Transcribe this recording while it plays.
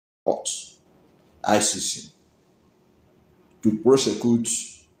court, ICC, to prosecute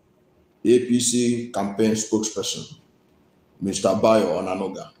APC campaign spokesperson, Mr. Bayo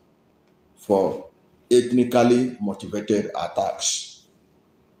Onanuga, for ethnically motivated attacks.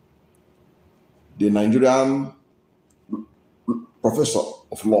 The Nigerian professor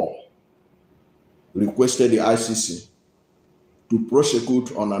of law requested the ICC to prosecute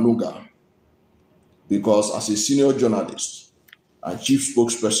Onanuga because, as a senior journalist and chief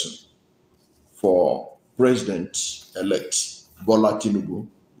spokesperson for President-elect Bola Tinubu,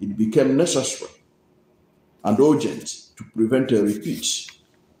 it became necessary and urgent to prevent a repeat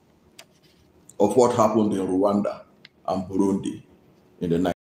of what happened in Rwanda and Burundi in the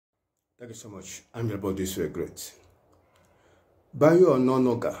night. Thank you so much. I'm about this very great. Bayo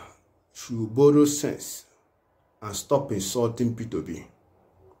Onanuga should borrow sense and stop insulting P2B.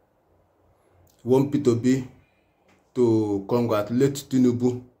 Want P2B to congratulate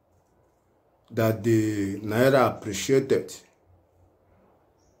Tinubu that the Naira appreciated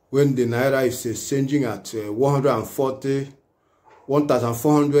when the Naira is exchanging at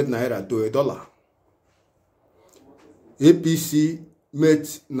 1,400 Naira to $1. APC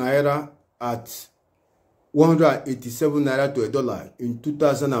met Naira at 187 Naira to $1 in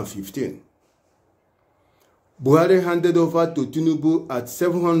 2015. Buhari handed over to Tinubu at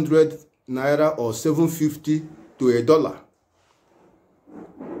 700 Naira or 750 to $1.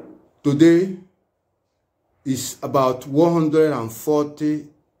 Today is about 1,400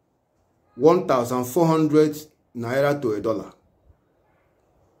 Naira to $1.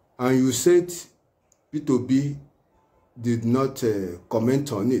 And you said P2B did not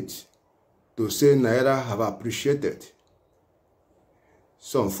comment on it to say Naira have appreciated.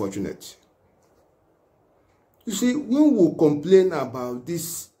 So unfortunate. You see, when we complain about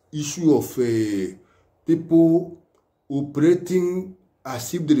this issue of people operating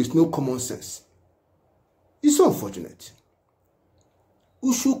as if there is no common sense, it's so unfortunate.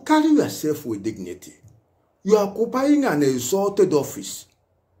 You should carry yourself with dignity. You are occupying an exalted office.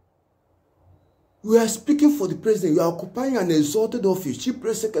 You are speaking for the president. You are occupying an exalted office, chief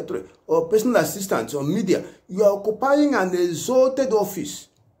press secretary or personal assistant or media. You are occupying an exalted office.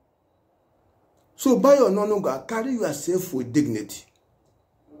 So Bayo Onanuga, carry yourself with dignity.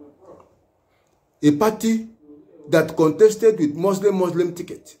 A party that contested with Muslim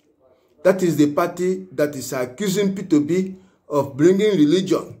ticket, that is the party that is accusing P2B of bringing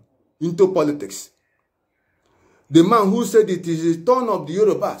religion into politics. The man who said it is the turn of the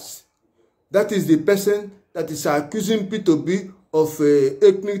Yorubas, that is the person that is accusing P2B of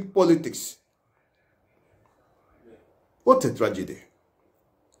ethnic politics. What a tragedy.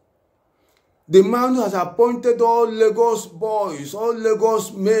 The man who has appointed all Lagos boys, all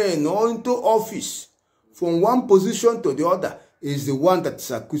Lagos men, all into office from one position to the other is the one that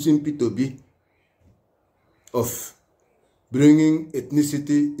is accusing P2B of bringing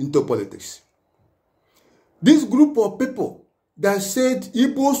ethnicity into politics. This group of people that said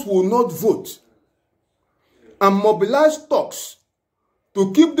Igbos will not vote and mobilize talks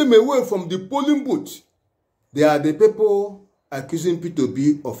to keep them away from the polling booth, they are the people accusing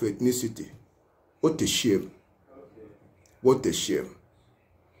P2B of ethnicity. What a shame. What a shame.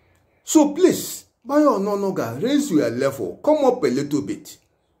 So please, Bayo Onanuga, raise your level. Come up a little bit.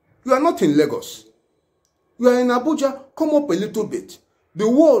 You are not in Lagos. You are in Abuja. Come up a little bit. The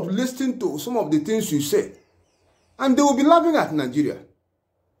world listening to some of the things you say. And they will be laughing at Nigeria.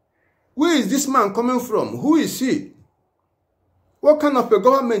 Where is this man coming from? Who is he? What kind of a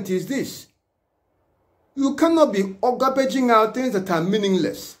government is this? You cannot be garbaging out things that are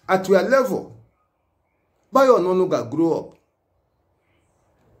meaningless at your level. Bayo Onanuga, grow up.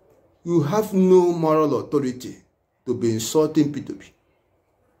 You have no moral authority to be insulting P2B.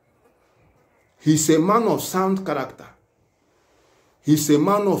 He's a man of sound character. He's a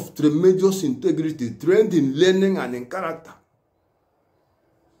man of tremendous integrity, trained in learning and in character.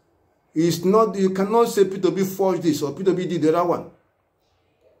 He's not, you cannot say P2B forged this or P2B did the other one.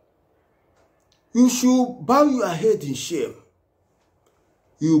 You should bow your head in shame.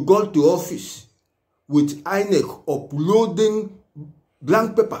 You got to office with INEC uploading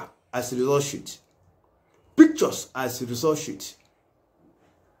blank paper as a result sheet, pictures as a result sheet,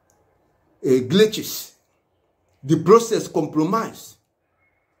 glitches, the process compromised,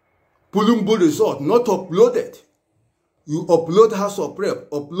 polling booth result not uploaded. You upload House of Rep,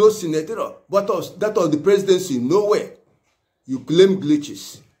 upload Senator, but that of the presidency, nowhere. You claim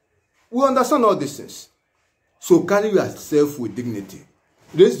glitches. We understand all these things. So carry yourself with dignity.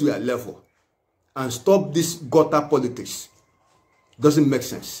 Raise your level. And stop this gutter politics. Doesn't make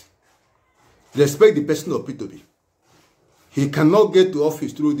sense. Respect the person of P2B. He cannot get to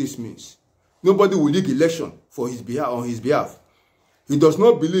office through this means. Nobody will rig election for his behalf, on his behalf. He does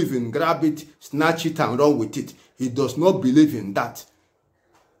not believe in grab it, snatch it, and run with it. He does not believe in that.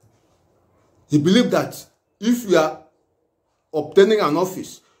 He believes that if you are obtaining an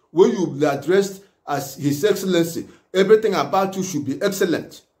office where you will be addressed as His Excellency, everything about you should be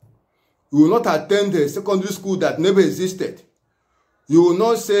excellent. You will not attend a secondary school that never existed. You will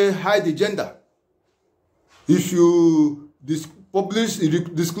not say hide the gender. If you disclose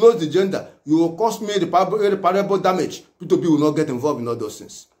the gender, you will cause me irreparable damage. P2P will not get involved in all those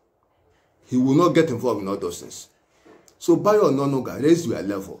things. He will not get involved in all those things. So Bayo Onanuga, raise your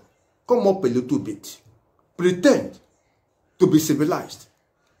level. Come up a little bit. Pretend to be civilized.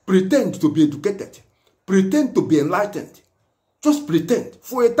 Pretend to be educated. Pretend to be enlightened. Just pretend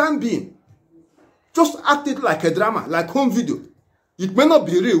for a time being. Just act it like a drama, like home video. It may not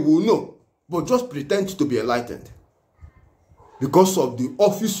be real, we'll know. But just pretend to be enlightened. Because of the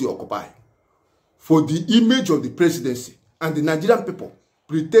office you occupy. For the image of the presidency and the Nigerian people,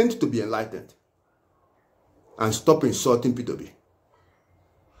 pretend to be enlightened. And stop insulting P2P.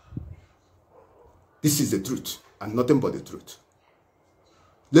 This is the truth and nothing but the truth.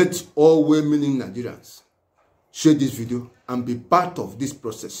 Let all well-meaning Nigerians share this video and be part of this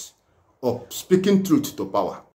process of speaking truth to power.